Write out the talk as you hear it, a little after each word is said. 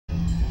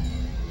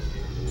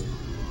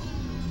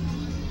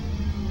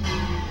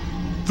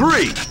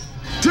3,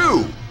 2,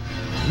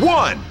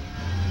 1,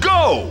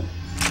 go!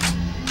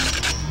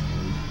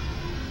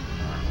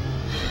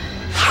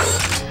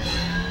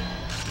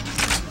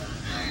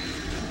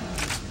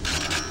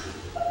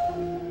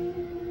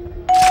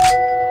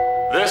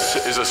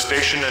 This is a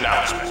station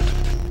announcement.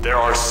 There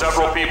are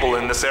several people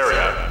in this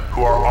area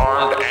who are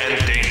armed and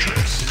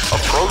dangerous.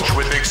 Approach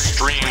with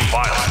extreme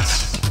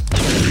violence.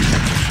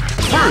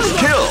 First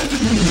kill!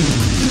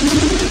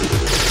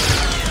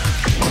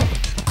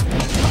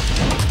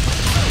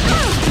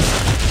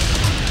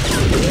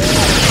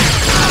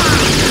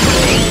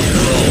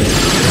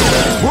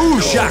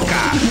 Woo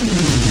shaka!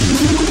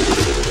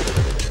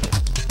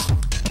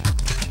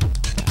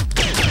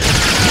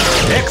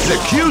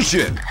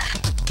 Execution!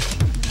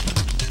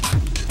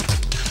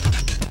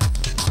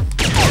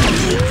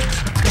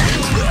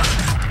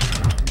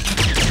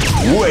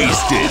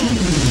 Wasted!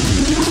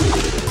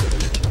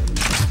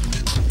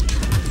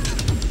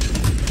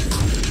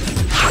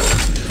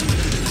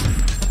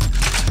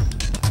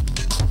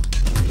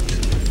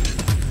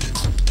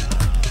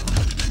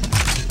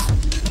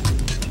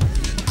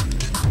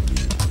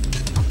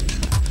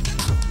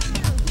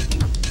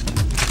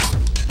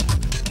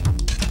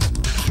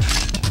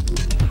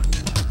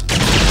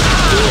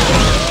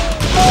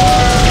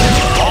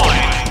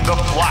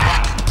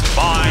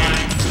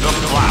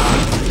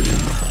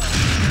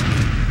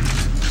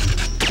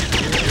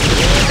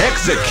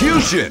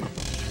 Execution!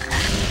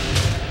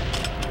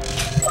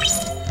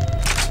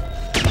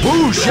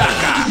 Woo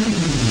shaka!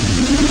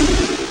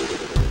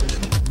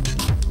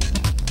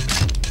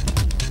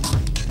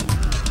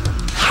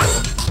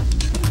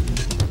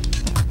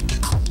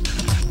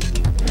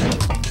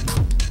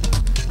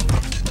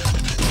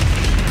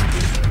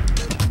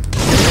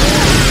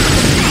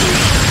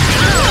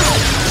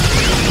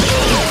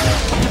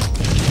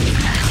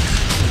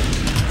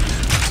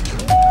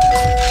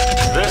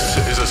 This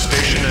is a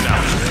station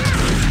announcement.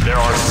 There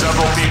are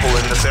several people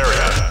in this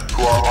area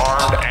who are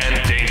armed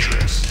and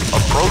dangerous.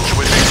 Approach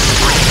with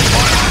extreme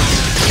violence.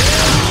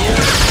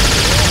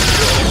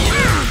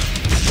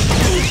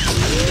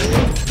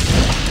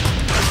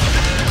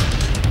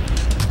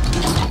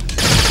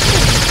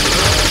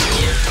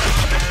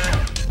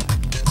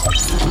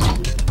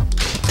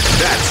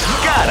 That's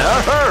gotta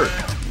hurt!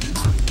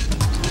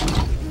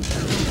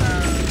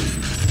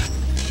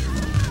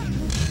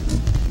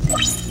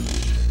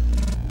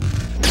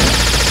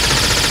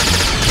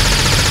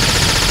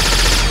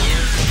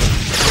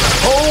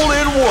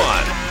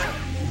 Hole-in-one!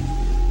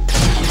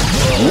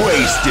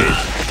 Wasted!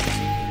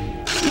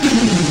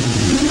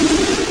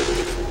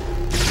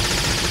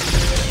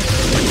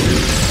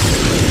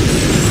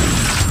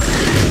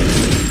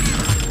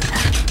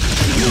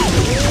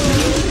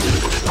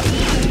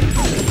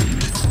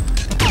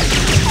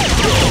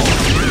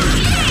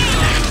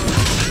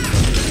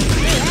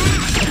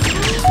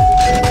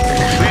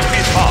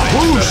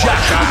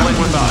 Traveling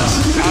with us,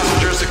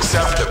 passengers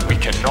accept that we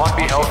cannot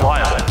be held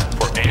liable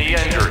for any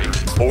injury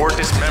or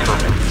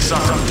dismemberment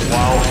suffered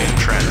while in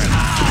transit.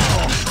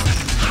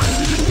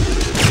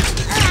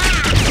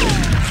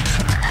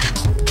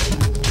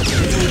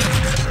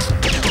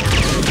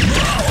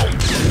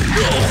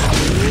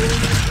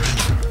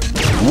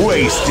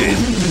 Wasted!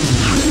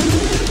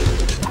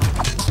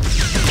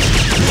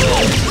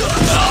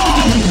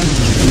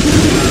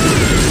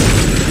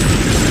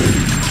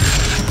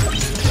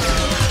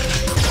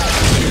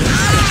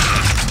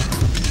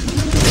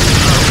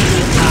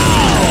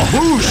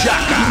 Woo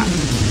shaka!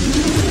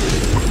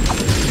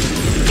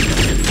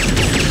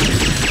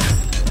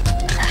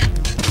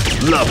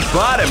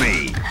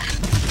 Lobotomy!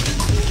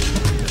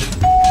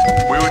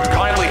 We would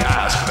kindly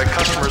ask that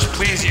customers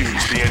please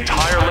use the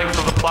entire length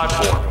of the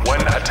platform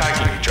when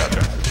attacking each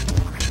other.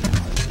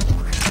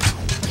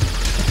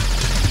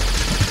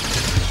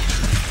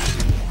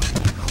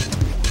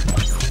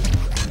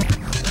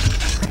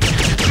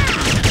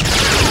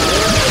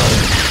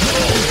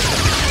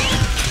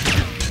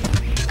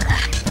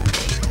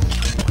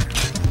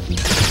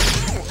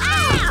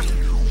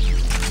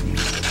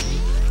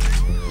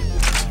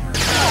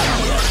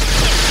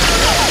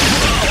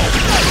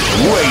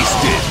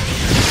 Wasted!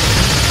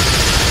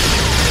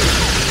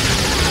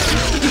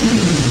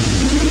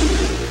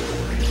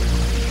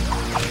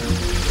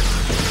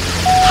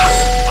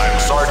 I'm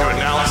sorry to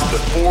announce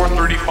that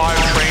 435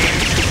 train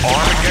to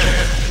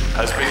Armageddon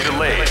has been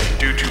delayed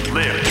due to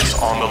limbs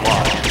on the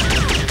line.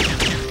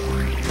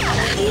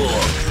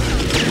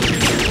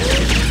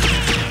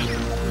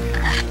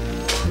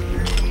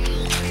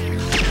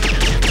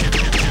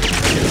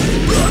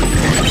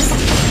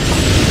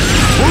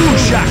 Woo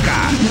shaka!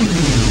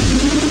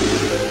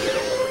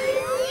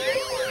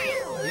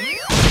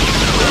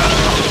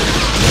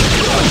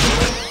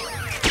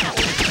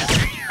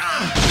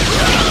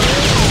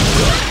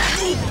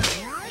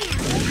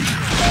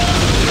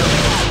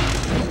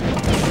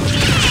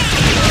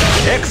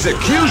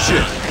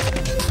 Execution!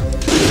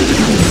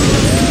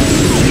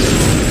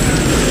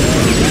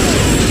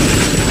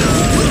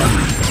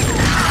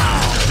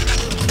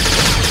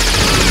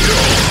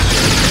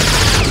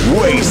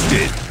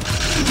 Wasted!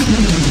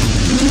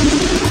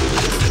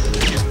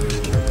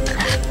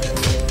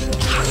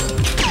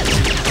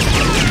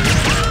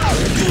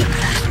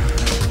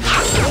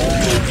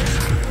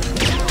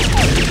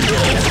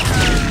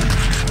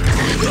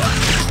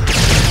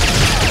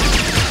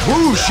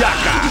 Woo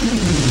shaka!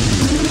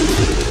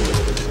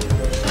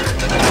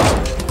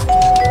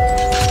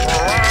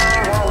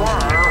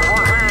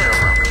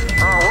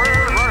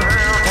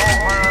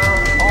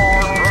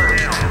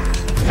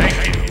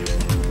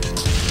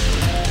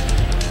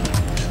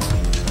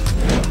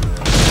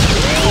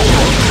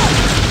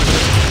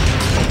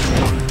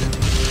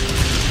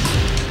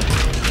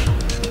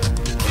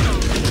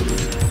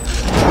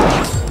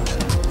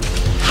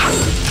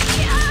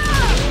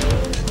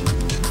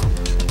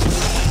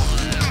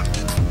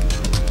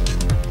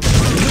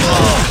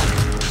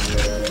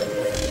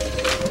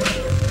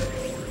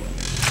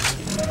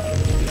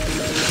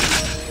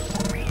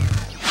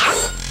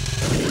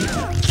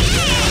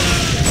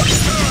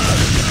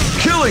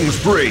 Killing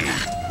spree!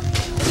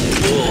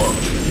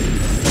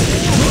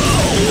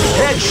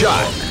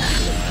 Headshot!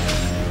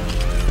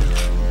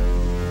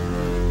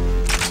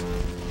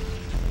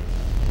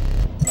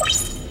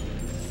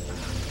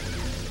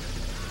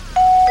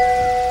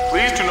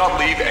 Please do not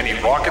leave any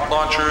rocket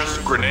launchers,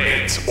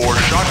 grenades, or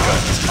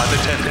shotguns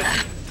unattended.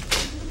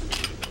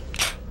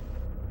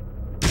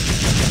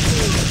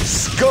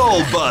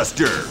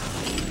 Skullbuster!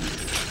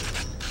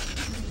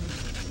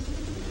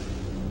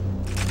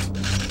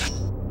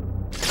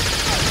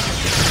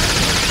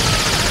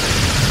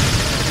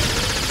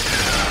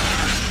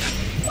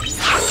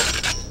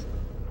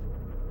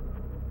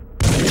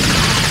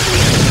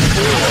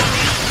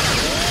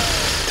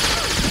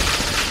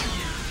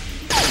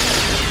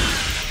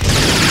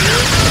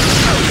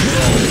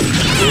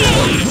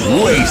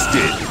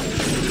 Wasted!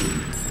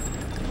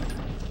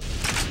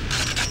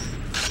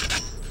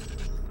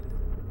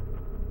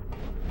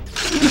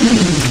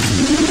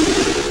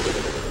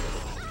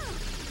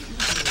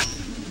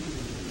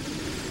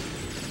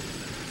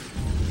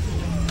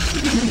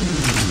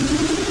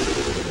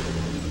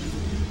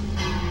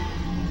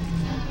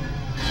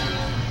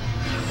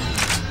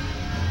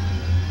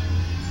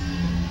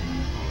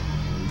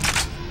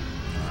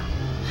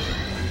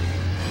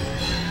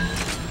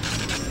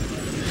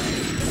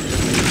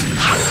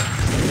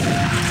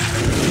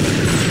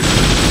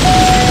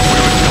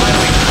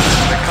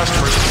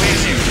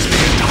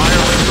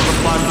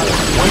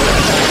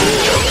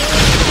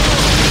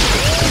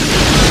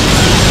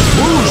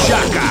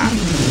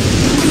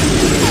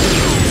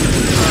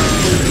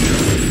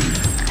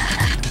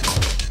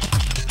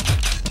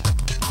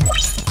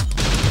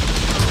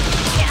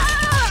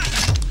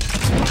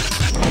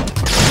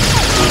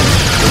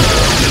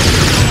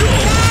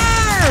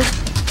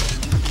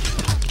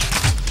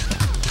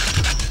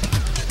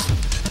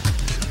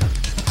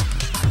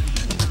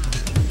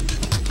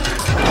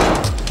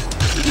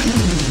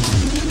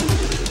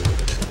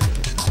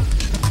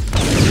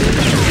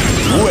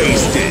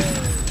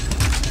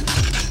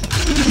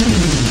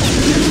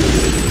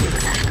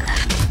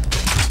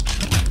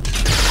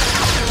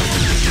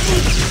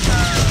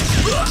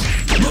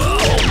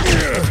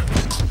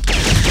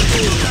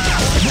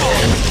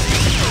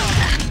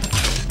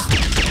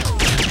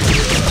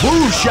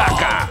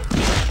 Shaka!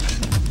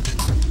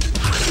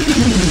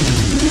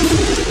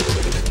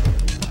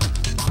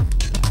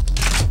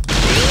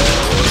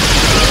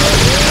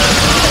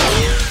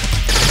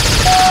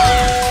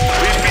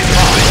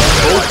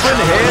 Open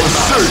head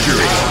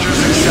surgery.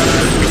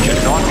 We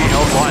cannot be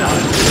held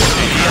liable for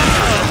any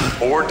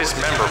injury or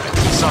dismemberment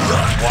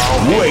suffered while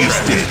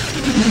Wasted.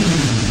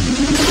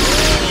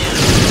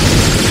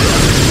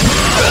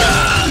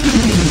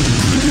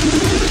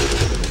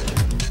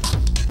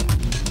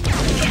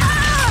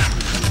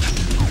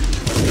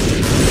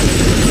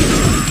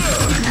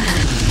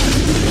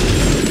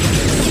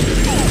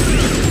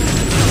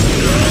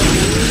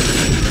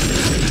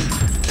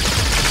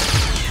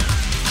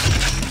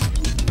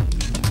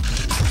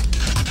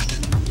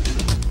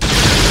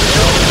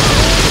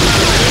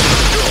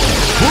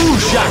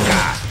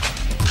 Shaka!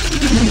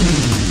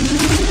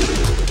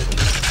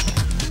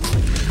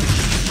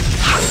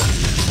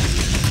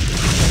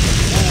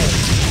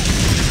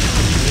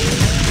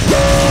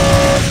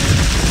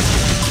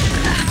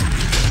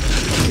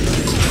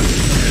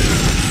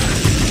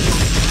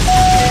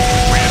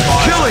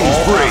 Killing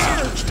spree!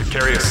 To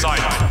carry a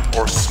sidearm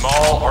or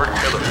small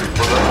artillery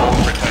for their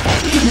own protection.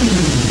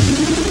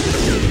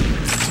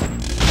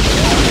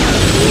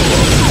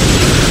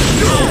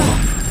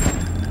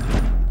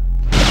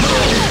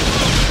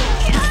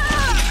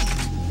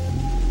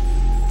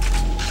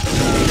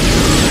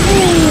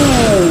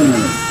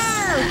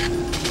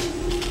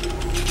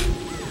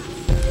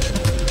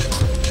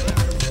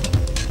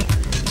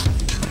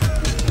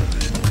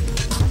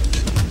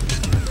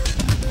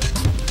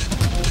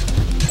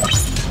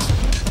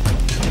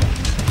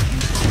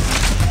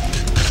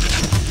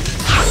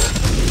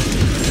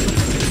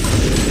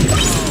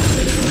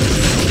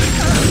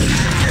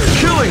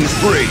 Killing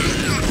spree!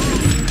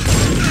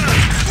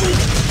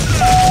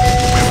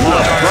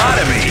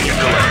 Lobotomy!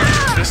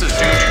 This is due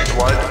to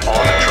blood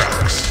on the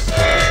tracks.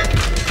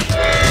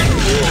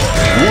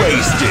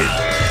 Wasted!